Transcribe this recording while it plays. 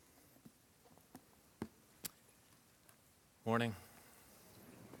Morning.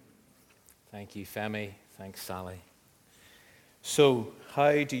 Thank you, Femi. Thanks, Sally. So,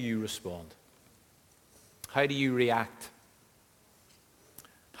 how do you respond? How do you react?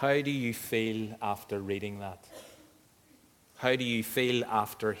 How do you feel after reading that? How do you feel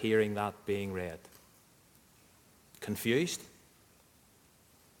after hearing that being read? Confused?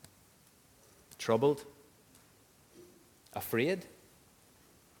 Troubled? Afraid?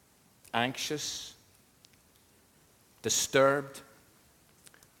 Anxious? Disturbed?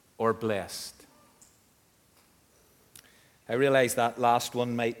 Or blessed? I realize that last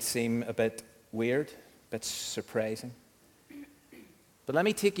one might seem a bit weird, a bit surprising. But let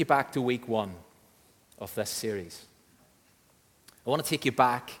me take you back to week 1 of this series. I want to take you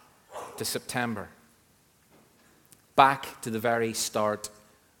back to September, back to the very start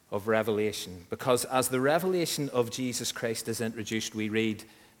of Revelation, because as the revelation of Jesus Christ is introduced, we read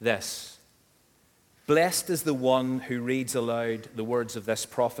this: "Blessed is the one who reads aloud the words of this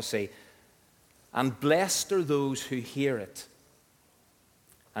prophecy, and blessed are those who hear it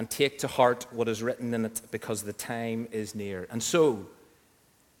and take to heart what is written in it, because the time is near." And so,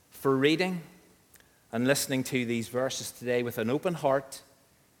 for reading and listening to these verses today with an open heart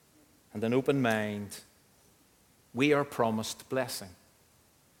and an open mind, we are promised blessing.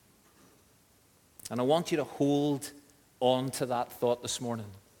 And I want you to hold on to that thought this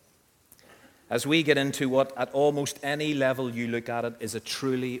morning as we get into what, at almost any level you look at it, is a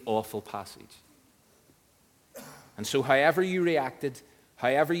truly awful passage. And so however you reacted,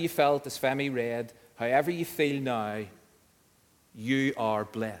 however you felt as Femi read, however you feel now, you are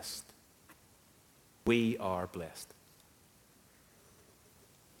blessed. We are blessed.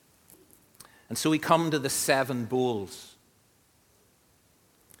 And so we come to the 7 bowls,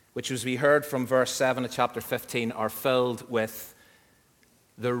 which, as we heard from verse 7 of chapter 15, are filled with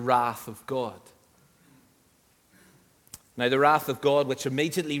the wrath of God. Now, the wrath of God, which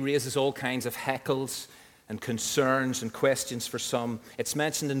immediately raises all kinds of heckles and concerns and questions for some. It's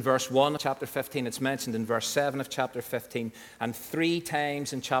mentioned in verse 1 of chapter 15, it's mentioned in verse 7 of chapter 15, and 3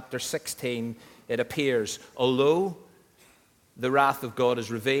 times in chapter 16 it appears, although the wrath of God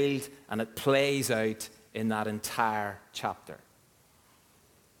is revealed, and it plays out in that entire chapter.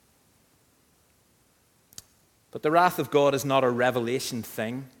 But the wrath of God is not a revelation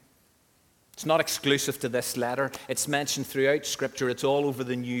thing. It's not exclusive to this letter. It's mentioned throughout Scripture. It's all over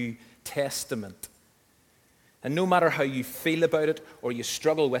the New Testament. And no matter how you feel about it or you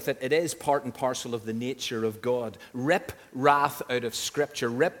struggle with it, it is part and parcel of the nature of God. Rip wrath out of Scripture,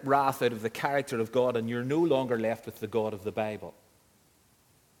 rip wrath out of the character of God, and you're no longer left with the God of the Bible.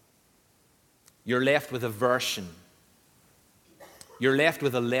 You're left with a version. You're left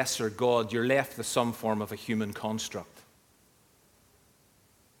with a lesser God. You're left with some form of a human construct.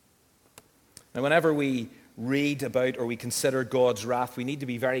 Now, whenever we read about or we consider God's wrath, we need to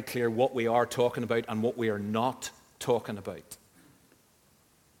be very clear what we are talking about and what we are not talking about.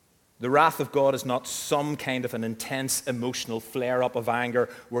 The wrath of God is not some kind of an intense emotional flare-up of anger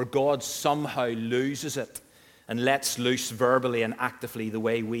where God somehow loses it and lets loose verbally and actively the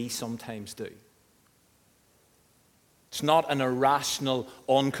way we sometimes do. It's not an irrational,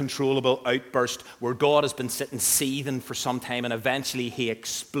 uncontrollable outburst where God has been sitting seething for some time and eventually he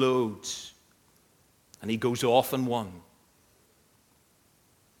explodes and he goes off in one.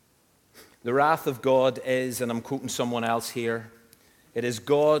 The wrath of God is, and I'm quoting someone else here, it is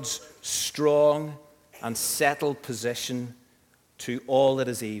God's strong and settled position to all that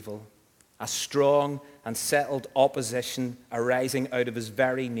is evil, a strong and settled opposition arising out of his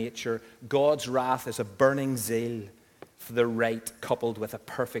very nature. God's wrath is a burning zeal for the right, coupled with a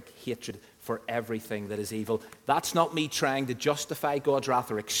perfect hatred for everything that is evil. That's not me trying to justify God's wrath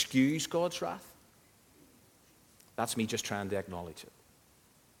or excuse God's wrath. That's me just trying to acknowledge it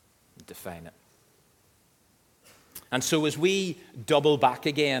and define it. And so as we double back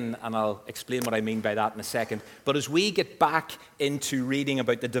again, and I'll explain what I mean by that in a second, but as we get back into reading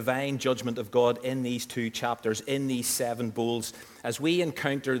about the divine judgment of God in these 2 chapters, in these 7 bowls, as we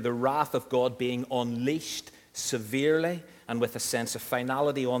encounter the wrath of God being unleashed severely and with a sense of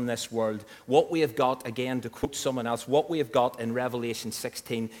finality on this world, what we have got, again to quote someone else, what we have got in Revelation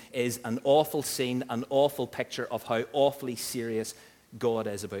 16 is an awful scene, an awful picture of how awfully serious God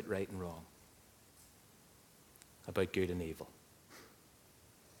is about right and wrong, about good and evil.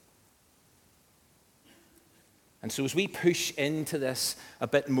 And so as we push into this a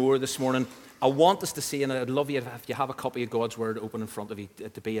bit more this morning, I want us to see, and I'd love you if you have a copy of God's Word open in front of you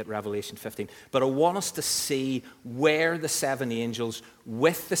to be at Revelation 15, but I want us to see where the 7 angels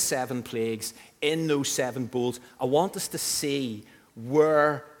with the 7 plagues in those 7 bowls, I want us to see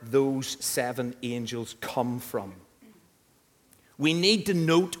where those 7 angels come from. We need to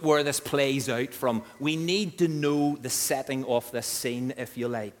note where this plays out from. We need to know the setting of this scene, if you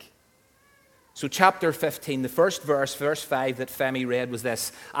like. So chapter 15, the first verse, verse 5 that Femi read was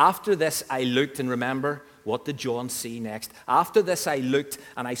this. After this I looked, and remember, what did John see next? After this I looked,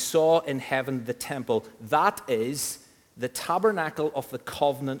 and I saw in heaven the temple. That is the tabernacle of the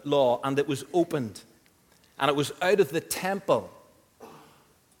covenant law, and it was opened. And it was out of the temple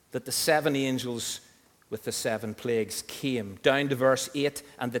that the 7 angels with the 7 plagues came. Down to verse 8,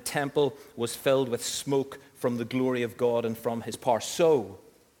 and the temple was filled with smoke from the glory of God and from his power. So,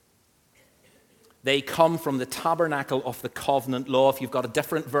 they come from the tabernacle of the covenant law. If you've got a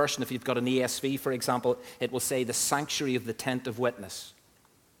different version, if you've got an ESV, for example, it will say the sanctuary of the tent of witness.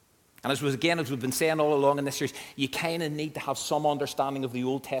 And as we've been saying all along in this series, you kind of need to have some understanding of the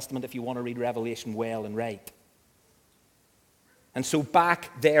Old Testament if you want to read Revelation well and right. And so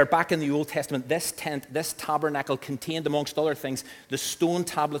back in the Old Testament, this tent, this tabernacle contained, amongst other things, the stone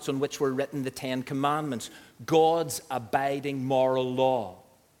tablets on which were written the 10 Commandments, God's abiding moral law.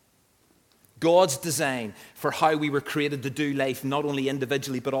 God's design for how we were created to do life, not only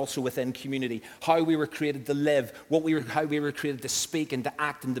individually, but also within community. How we were created to live, how we were created to speak and to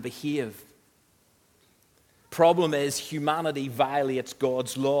act and to behave. Problem is, humanity violates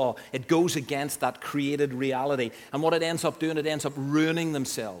God's law. It goes against that created reality. And what it ends up doing, it ends up ruining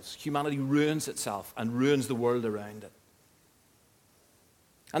themselves. Humanity ruins itself and ruins the world around it.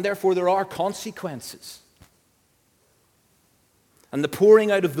 And therefore, there are consequences. And the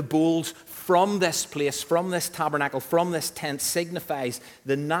pouring out of the bowls from this place, from this tabernacle, from this tent signifies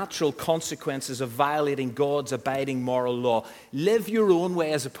the natural consequences of violating God's abiding moral law. Live your own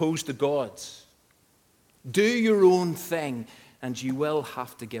way as opposed to God's. Do your own thing, and you will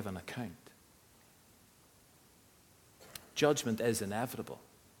have to give an account. Judgment is inevitable.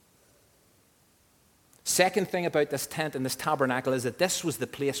 Second thing about this tent and this tabernacle is that this was the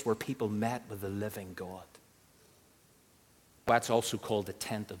place where people met with the living God. That's also called the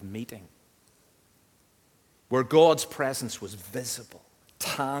tent of meeting, where God's presence was visible,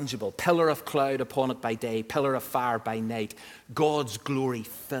 tangible, pillar of cloud upon it by day, pillar of fire by night. God's glory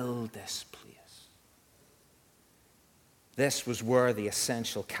filled this place. This was where the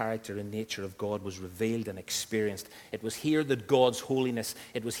essential character and nature of God was revealed and experienced. It was here that God's holiness,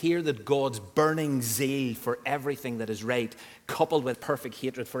 it was here that God's burning zeal for everything that is right, coupled with perfect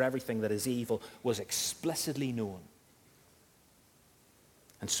hatred for everything that is evil, was explicitly known.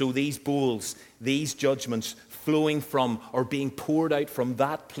 And so these bowls, these judgments flowing from or being poured out from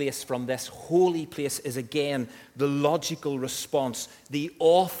that place, from this holy place, is again the logical response, the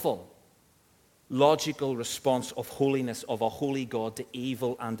awful logical response of holiness of a holy God to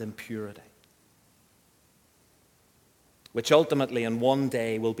evil and impurity, which ultimately in one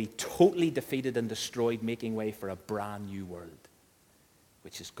day will be totally defeated and destroyed, making way for a brand new world,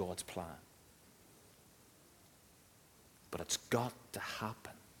 which is God's plan. But it's got to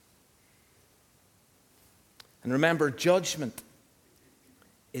happen. And remember, judgment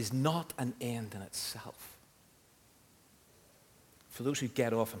is not an end in itself. For those who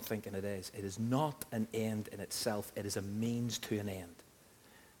get off and thinking it is not an end in itself. It is a means to an end.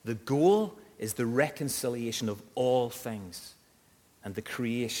 The goal is the reconciliation of all things and the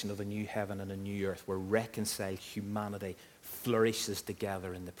creation of a new heaven and a new earth where reconciled humanity flourishes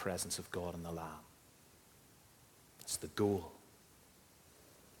together in the presence of God and the Lamb. It's the goal.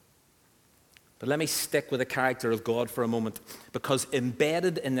 But let me stick with the character of God for a moment, because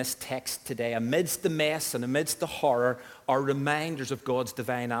embedded in this text today, amidst the mess and amidst the horror, are reminders of God's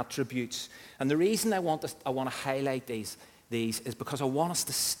divine attributes. And the reason I want to highlight these is because I want us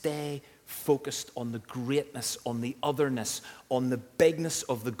to stay focused on the greatness, on the otherness, on the bigness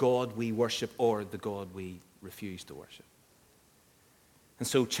of the God we worship or the God we refuse to worship. And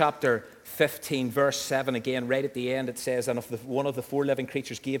so chapter 15, verse 7, again, right at the end, it says, and one of the 4 living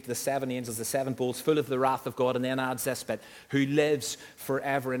creatures gave to the 7 angels the 7 bowls full of the wrath of God, and then adds this bit, who lives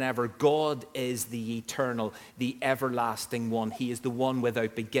forever and ever. God is the eternal, the everlasting one. He is the one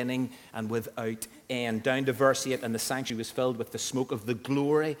without beginning and without end. Down to verse 8, and the sanctuary was filled with the smoke of the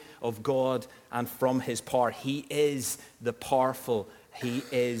glory of God and from his power. He is the powerful, he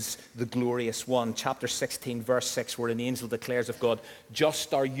is the glorious one. Chapter 16, verse 6, where an angel declares of God,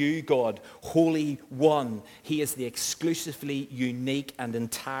 just are you, God, Holy One. He is the exclusively unique and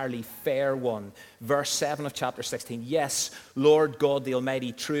entirely fair one. Verse 7 of chapter 16, yes, Lord God the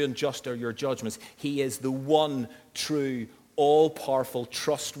Almighty, true and just are your judgments. He is the one true, all-powerful,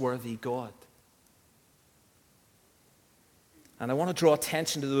 trustworthy God. And I want to draw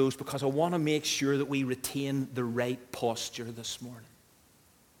attention to those because I want to make sure that we retain the right posture this morning.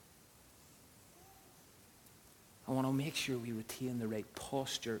 I want to make sure we retain the right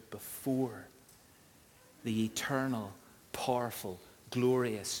posture before the eternal, powerful,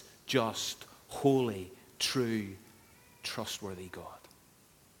 glorious, just, holy, true, trustworthy God.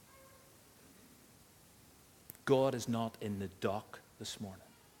 God is not in the dock this morning.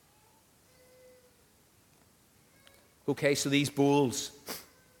 Okay, so these bowls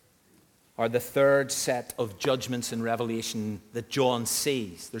are the third set of judgments in Revelation that John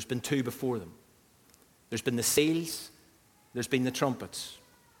sees. There's been two before them. There's been the seals, there's been the trumpets.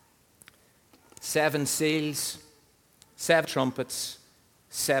 7 seals, 7 trumpets,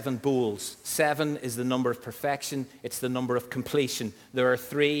 7 bowls. 7 is the number of perfection, it's the number of completion. There are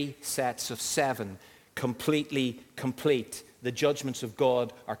 3 sets of 7, completely complete. The judgments of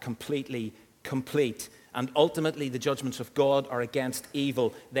God are completely complete. And ultimately, the judgments of God are against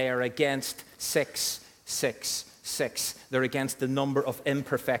evil. They are against 666. They're against the number of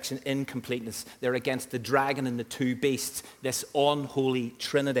imperfection, incompleteness. They're against the dragon and the 2 beasts, this unholy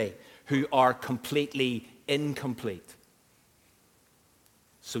trinity, who are completely incomplete.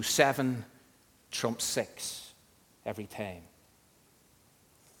 So 7 trumps 6 every time.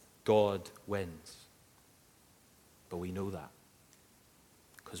 God wins. But we know that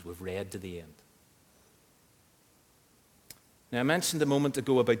because we've read to the end. Now, I mentioned a moment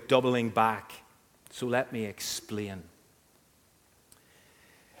ago about doubling back, so let me explain.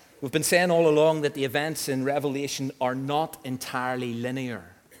 We've been saying all along that the events in Revelation are not entirely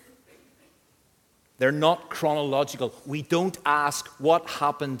linear. They're not chronological. We don't ask what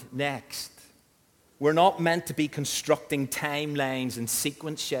happened next. We're not meant to be constructing timelines and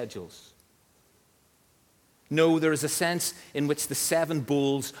sequence schedules. No, there is a sense in which the 7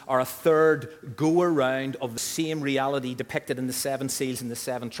 bowls are a third go-around of the same reality depicted in the 7 seals and the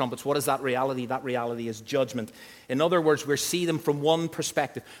 7 trumpets. What is that reality? That reality is judgment. In other words, we see them from one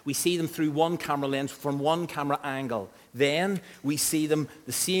perspective. We see them through one camera lens, from one camera angle. Then we see them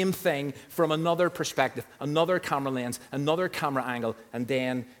the same thing from another perspective, another camera lens, another camera angle, and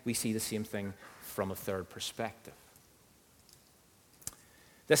then we see the same thing from a third perspective.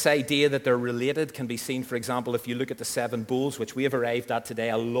 This idea that they're related can be seen, for example, if you look at the 7 bowls, which we have arrived at today,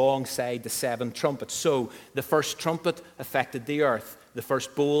 alongside the 7 trumpets. So, the first trumpet affected the earth. The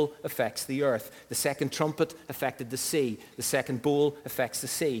first bowl affects the earth. The second trumpet affected the sea. The second bowl affects the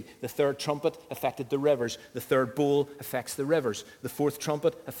sea. The third trumpet affected the rivers. The third bowl affects the rivers. The fourth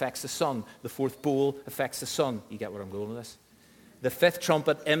trumpet affects the sun. The fourth bowl affects the sun. You get where I'm going with this? The 5th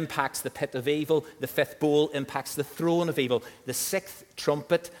trumpet impacts the pit of evil. The 5th bowl impacts the throne of evil. The 6th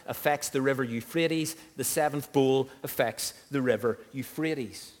trumpet affects the river Euphrates. The 7th bowl affects the river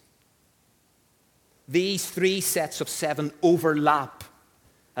Euphrates. These 3 sets of 7 overlap,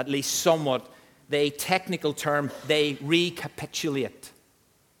 at least somewhat. The technical term, they recapitulate.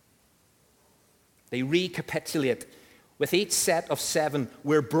 They recapitulate. With each set of 7,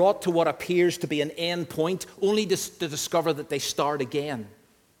 we're brought to what appears to be an end point, only to discover that they start again.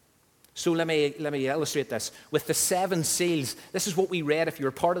 So let me illustrate this. With the 7 seals, this is what we read, if you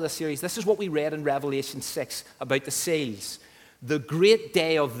were part of the series, this is what we read in Revelation 6 about the seals. The great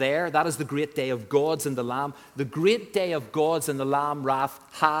day of that is the great day of God's and the Lamb. The great day of God's and the Lamb wrath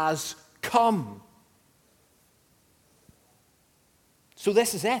has come. So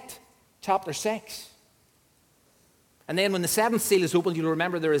this is it, chapter 6. And then when the 7th seal is opened, you'll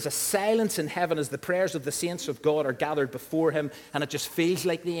remember there is a silence in heaven as the prayers of the saints of God are gathered before him, and it just feels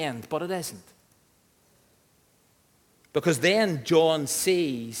like the end, but it isn't. Because then John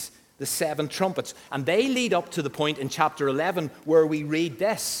sees the 7 trumpets, and they lead up to the point in chapter 11 where we read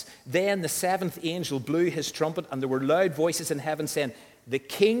this. Then the 7th angel blew his trumpet, and there were loud voices in heaven saying, "The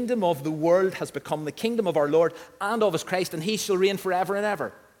kingdom of the world has become the kingdom of our Lord and of his Christ, and he shall reign forever and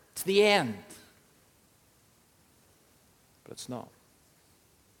ever." It's the end. But it's not.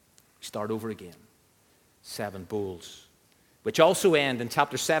 We start over again. 7 bowls, which also end in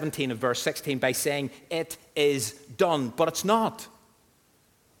chapter 17 of verse 16 by saying, "It is done." But it's not.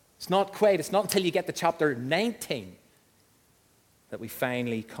 It's not quite. It's not until you get to chapter 19 that we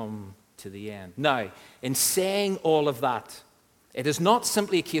finally come to the end. Now, in saying all of that, it is not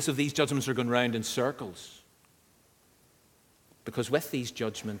simply a case of these judgments are going round in circles. Because with these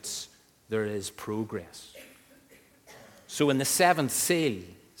judgments, there is progress. So in the 7th seal,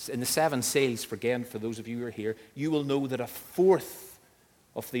 in the 7 seals, again, for those of you who are here, you will know that a 4th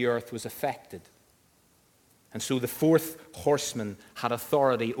of the earth was affected. And so the 4th horseman had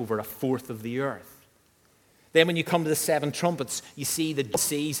authority over a 4th of the earth. Then when you come to the 7 trumpets, you see that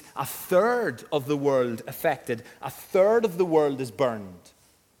sees a 1/3 of the world affected. A 1/3 of the world is burned.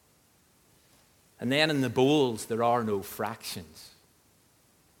 And then in the bowls, there are no fractions.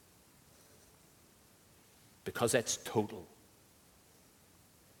 because it's total.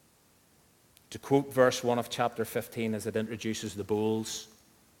 To quote verse 1 of chapter 15 as it introduces the bowls,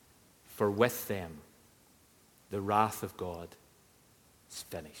 for with them the wrath of God is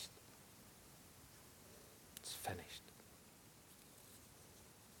finished. It's finished.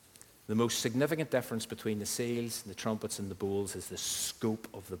 The most significant difference between the seals, the trumpets, and the bowls is the scope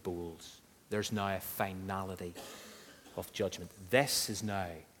of the bowls. There's now a finality of judgment. This is now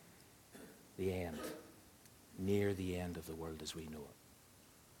the end, near the end of the world as we know it.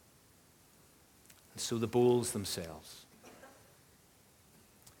 And so the bowls themselves.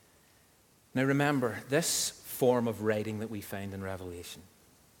 Now remember, this form of writing that we find in Revelation,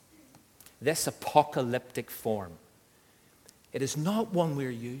 this apocalyptic form, it is not one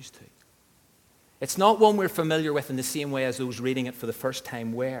we're used to. It's not one we're familiar with in the same way as those reading it for the first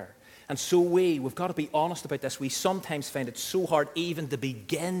time were. And so we've got to be honest about this, we sometimes find it so hard even to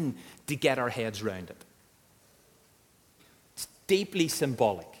begin to get our heads around it. It's deeply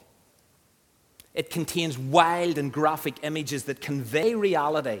symbolic. It contains wild and graphic images that convey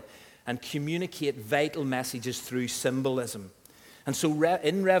reality and communicate vital messages through symbolism. And so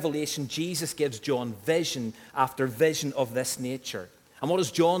in Revelation, Jesus gives John vision after vision of this nature. And what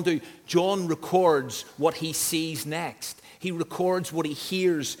does John do? John records what he sees next. He records what he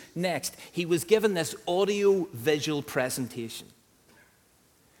hears next. He was given this audio-visual presentation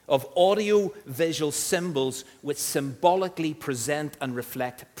of audio-visual symbols which symbolically present and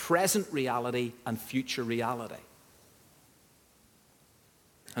reflect present reality and future reality.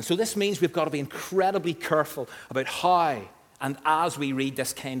 And so this means we've got to be incredibly careful about how and as we read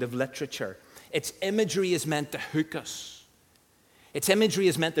this kind of literature. Its imagery is meant to hook us. Its imagery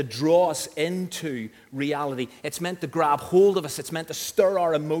is meant to draw us into reality. It's meant to grab hold of us. It's meant to stir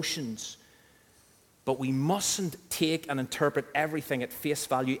our emotions. But we mustn't take and interpret everything at face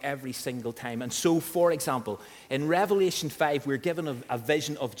value every single time. And so, for example, in Revelation 5, we're given a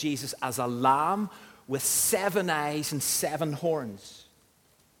vision of Jesus as a lamb with 7 eyes and 7 horns.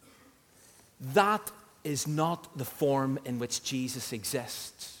 That is not the form in which Jesus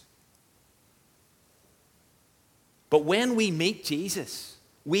exists. But when we meet Jesus,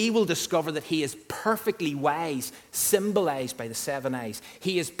 we will discover that he is perfectly wise, symbolized by the 7 eyes.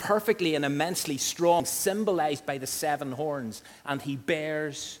 He is perfectly and immensely strong, symbolized by the 7 horns. And he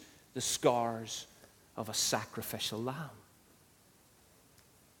bears the scars of a sacrificial lamb.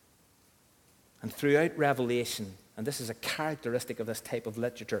 And throughout Revelation, and this is a characteristic of this type of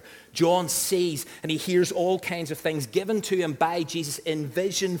literature, John sees and he hears all kinds of things given to him by Jesus in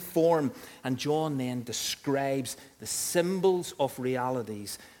vision form. And John then describes the symbols of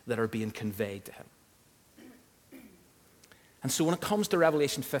realities that are being conveyed to him. And so when it comes to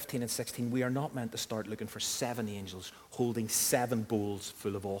Revelation 15 and 16, we are not meant to start looking for 7 angels holding 7 bowls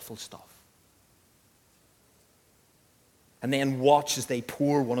full of awful stuff. And then watch as they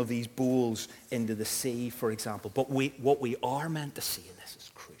pour one of these bowls into the sea, for example. But what we are meant to see, and this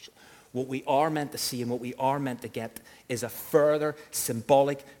is crucial, what we are meant to see and what we are meant to get is a further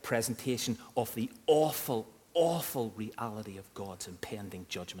symbolic presentation of the awful, awful reality of God's impending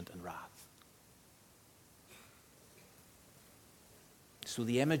judgment and wrath. So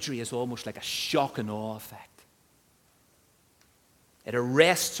the imagery is almost like a shock and awe effect. It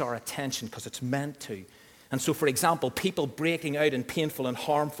arrests our attention because it's meant to. And so, for example, people breaking out in painful and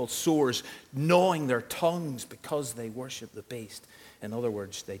harmful sores, gnawing their tongues because they worship the beast. In other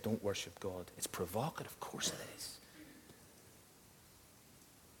words, they don't worship God. It's provocative, of course it is.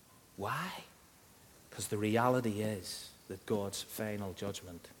 Why? Because the reality is that God's final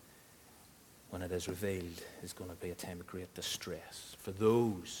judgment, when it is revealed, is going to be a time of great distress for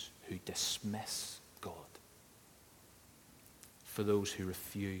those who dismiss God, for those who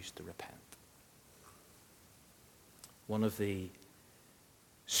refuse to repent. One of the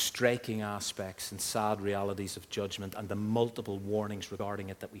striking aspects and sad realities of judgment and the multiple warnings regarding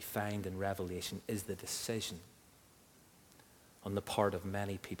it that we find in Revelation is the decision on the part of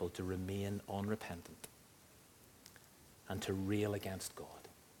many people to remain unrepentant and to rail against God.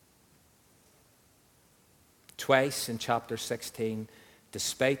 Twice in chapter 16,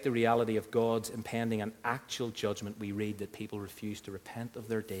 despite the reality of God's impending and actual judgment, we read that people refuse to repent of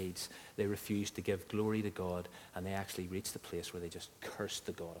their deeds. They refuse to give glory to God, and they actually reach the place where they just curse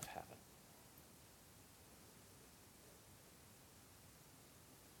the God of heaven.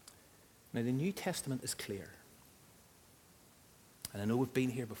 Now, the New Testament is clear. And I know we've been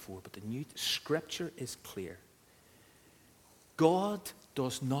here before, but the New Scripture is clear. God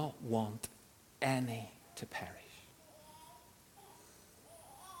does not want any to perish.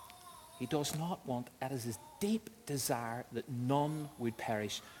 He does not want, it is his deep desire that none would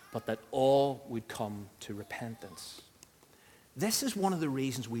perish, but that all would come to repentance. This is one of the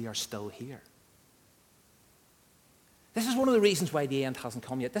reasons we are still here. This is one of the reasons why the end hasn't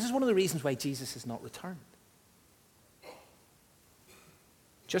come yet. This is one of the reasons why Jesus has not returned.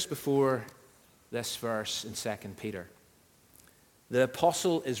 Just before this verse in 2 Peter, the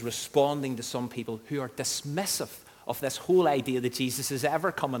apostle is responding to some people who are dismissive of this whole idea that Jesus is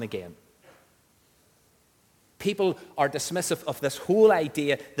ever coming again. People are dismissive of this whole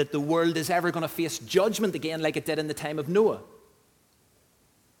idea that the world is ever going to face judgment again like it did in the time of Noah.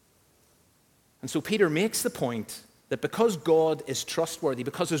 And so Peter makes the point that because God is trustworthy,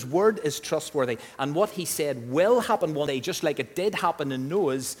 because his word is trustworthy, and what he said will happen one day, just like it did happen in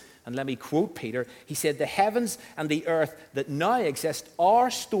Noah's, and let me quote Peter, he said, the heavens and the earth that now exist are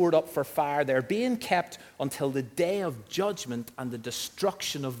stored up for fire. They're being kept until the day of judgment and the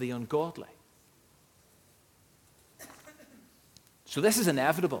destruction of the ungodly. So this is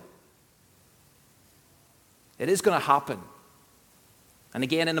inevitable. It is going to happen. And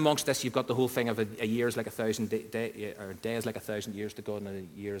again, in amongst this, you've got the whole thing of a year is like 1,000 days, or a day is like 1,000 years to God, and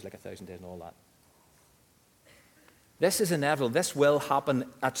a year is like 1,000 days, and all that. This is inevitable. This will happen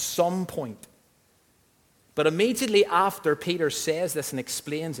at some point. But immediately after Peter says this and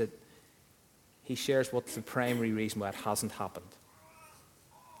explains it, he shares what's the primary reason why it hasn't happened.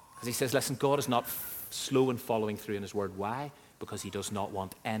 Because he says, listen, God is not slow in following through in his word. Why? Because he does not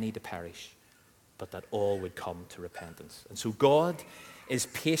want any to perish, but that all would come to repentance. And so God is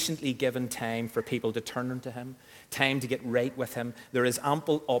patiently given time for people to turn to him, time to get right with him. There is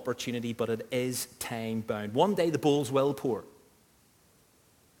ample opportunity, but it is time-bound. One day the bowls will pour.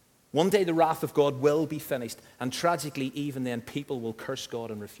 One day the wrath of God will be finished, and tragically, even then, people will curse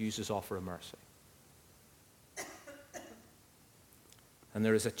God and refuse his offer of mercy. And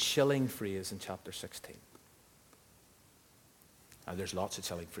there is a chilling phrase in chapter 16. Now, there's lots of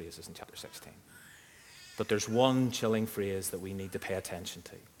chilling phrases in chapter 16. But there's one chilling phrase that we need to pay attention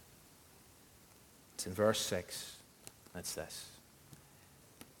to. It's in verse 6. It's this.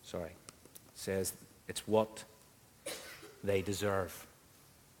 It says, it's what they deserve.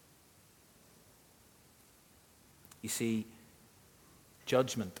 You see,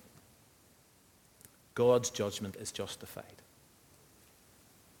 judgment, God's judgment is justified.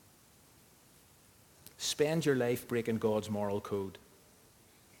 Spend your life breaking God's moral code.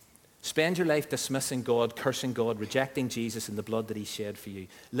 Spend your life dismissing God, cursing God, rejecting Jesus and the blood that he shed for you,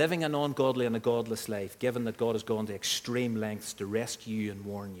 living an ungodly and a godless life, given that God has gone to extreme lengths to rescue you and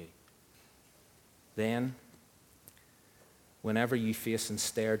warn you. Then, whenever you face and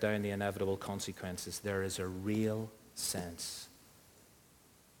stare down the inevitable consequences, there is a real sense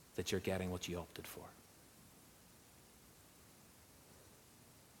that you're getting what you opted for.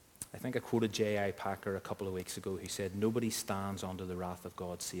 I think I quoted J.I. Packer a couple of weeks ago who said, nobody stands under the wrath of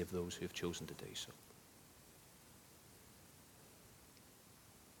God save those who have chosen to do so.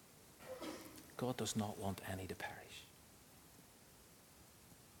 God does not want any to perish.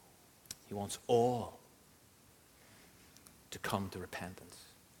 He wants all to come to repentance.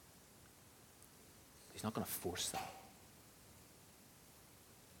 He's not going to force that.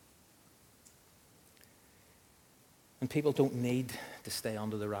 And people don't need to stay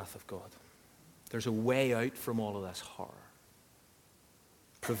under the wrath of God. There's a way out from all of this horror.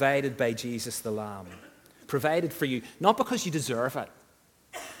 Provided by Jesus the Lamb. Provided for you, not because you deserve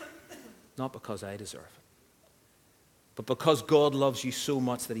it. Not because I deserve it. But because God loves you so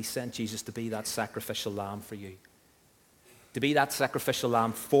much that he sent Jesus to be that sacrificial lamb for you. To be that sacrificial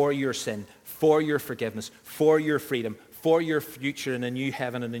lamb for your sin, for your forgiveness, for your freedom, for your future in a new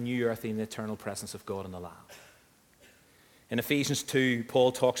heaven and a new earth in the eternal presence of God and the Lamb. In Ephesians 2,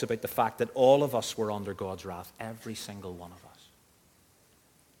 Paul talks about the fact that all of us were under God's wrath, every single one of us.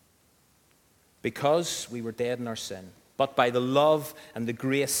 Because we were dead in our sin, but by the love and the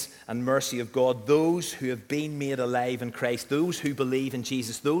grace and mercy of God, those who have been made alive in Christ, those who believe in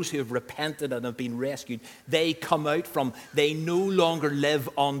Jesus, those who have repented and have been rescued, they come out from, they no longer live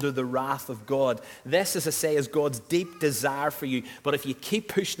under the wrath of God. This, as I say, is God's deep desire for you. But if you keep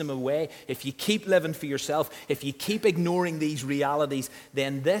pushing them away, if you keep living for yourself, if you keep ignoring these realities,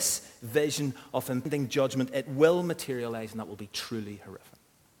 then this vision of impending judgment, it will materialize, and that will be truly horrific.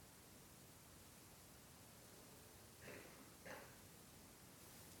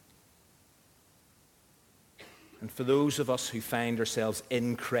 And for those of us who find ourselves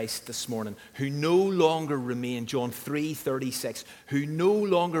in Christ this morning, who no longer remain, John 3:36, who no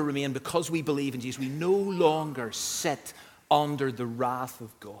longer remain because we believe in Jesus, we no longer sit under the wrath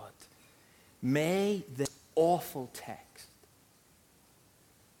of God. May this awful text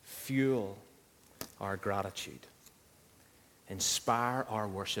fuel our gratitude inspire our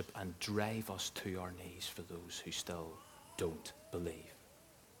worship, and drive us to our knees for those who still don't believe.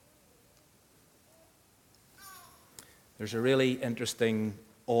 There's a really interesting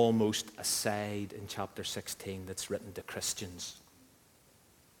almost aside in chapter 16 that's written to Christians.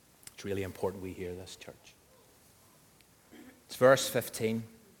 It's really important we hear this, church. It's verse 15.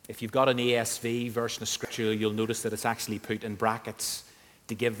 If you've got an ESV version of Scripture, you'll notice that it's actually put in brackets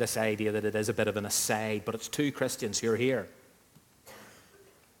to give this idea that it is a bit of an aside, but it's to Christians who are here.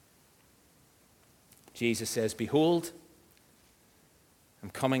 Jesus says, "Behold, I'm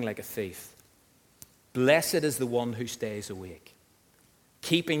coming like a thief. Blessed is the one who stays awake,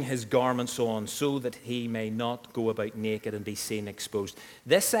 keeping his garments on so that he may not go about naked and be seen exposed."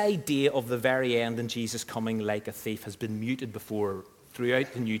 This idea of the very end and Jesus coming like a thief has been muted before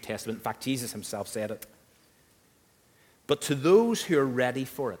throughout the New Testament. In fact, Jesus himself said it. But to those who are ready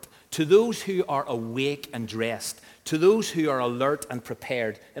for it, to those who are awake and dressed, to those who are alert and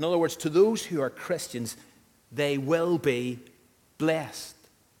prepared, in other words, to those who are Christians, they will be blessed.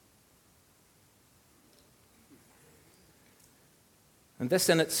 And this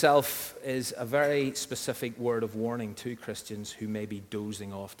in itself is a very specific word of warning to Christians who may be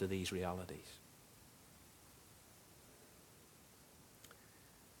dozing off to these realities.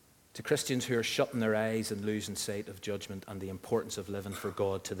 To Christians who are shutting their eyes and losing sight of judgment and the importance of living for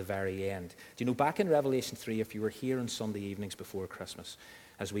God to the very end. Do you know, back in Revelation 3, if you were here on Sunday evenings before Christmas,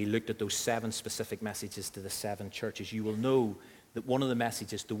 as we looked at those 7 specific messages to the 7 churches, you will know that one of the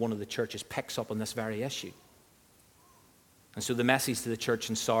messages to one of the churches picks up on this very issue. And so the message to the church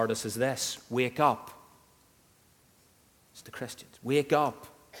in Sardis is this: wake up. It's the Christians. Wake up.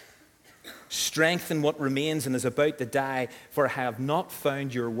 Strengthen what remains and is about to die, for I have not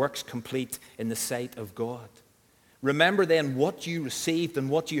found your works complete in the sight of God. Remember then what you received and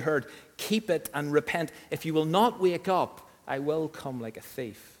what you heard. Keep it and repent. If you will not wake up, I will come like a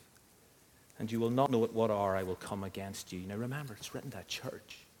thief, and you will not know at what hour I will come against you. Now remember, it's written to a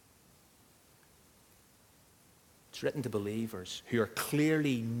church. It's written to believers who are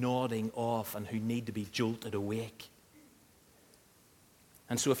clearly nodding off and who need to be jolted awake.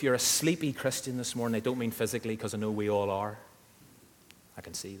 And so if you're a sleepy Christian this morning, I don't mean physically, because I know we all are. I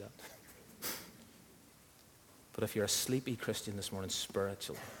can see that. But if you're a sleepy Christian this morning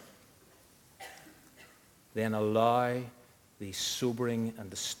spiritually, then allow these sobering and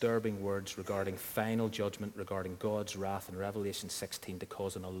disturbing words regarding final judgment, regarding God's wrath in Revelation 16 to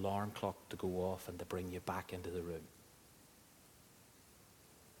cause an alarm clock to go off and to bring you back into the room.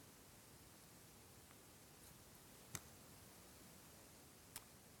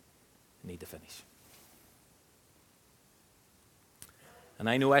 I need to finish. And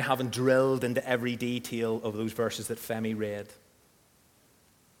I know I haven't drilled into every detail of those verses that Femi read.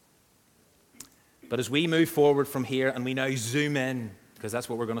 But as we move forward from here and we now zoom in, because that's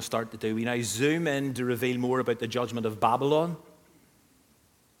what we're going to start to do, we now zoom in to reveal more about the judgment of Babylon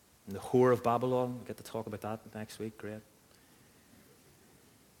and the whore of Babylon. We'll get to talk about that next week. Great.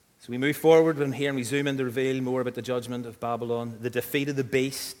 So we move forward from here and we zoom in to reveal more about the judgment of Babylon, the defeat of the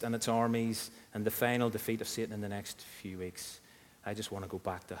beast and its armies, and the final defeat of Satan in the next few weeks. I just want to go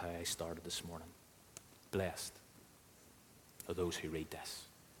back to how I started this morning. Blessed are those who read this.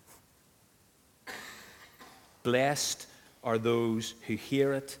 Blessed are those who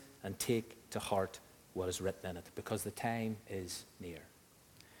hear it and take to heart what is written in it, because the time is near.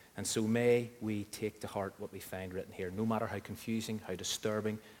 And so may we take to heart what we find written here, no matter how confusing, how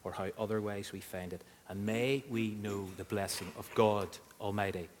disturbing, or how otherwise we find it. And may we know the blessing of God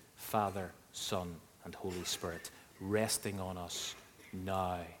Almighty, Father, Son, and Holy Spirit, resting on us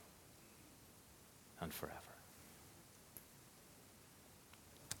now and forever.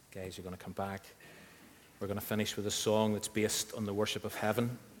 Guys, you're going to come back. We're going to finish with a song that's based on the worship of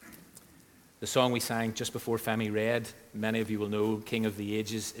heaven. The song we sang just before Femi read, many of you will know, King of the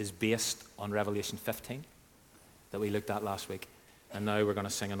Ages, is based on Revelation 15 that we looked at last week. And now we're going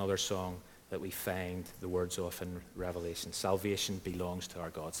to sing another song that we find the words of in Revelation. Salvation belongs to our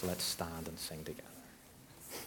God. So let's stand and sing together.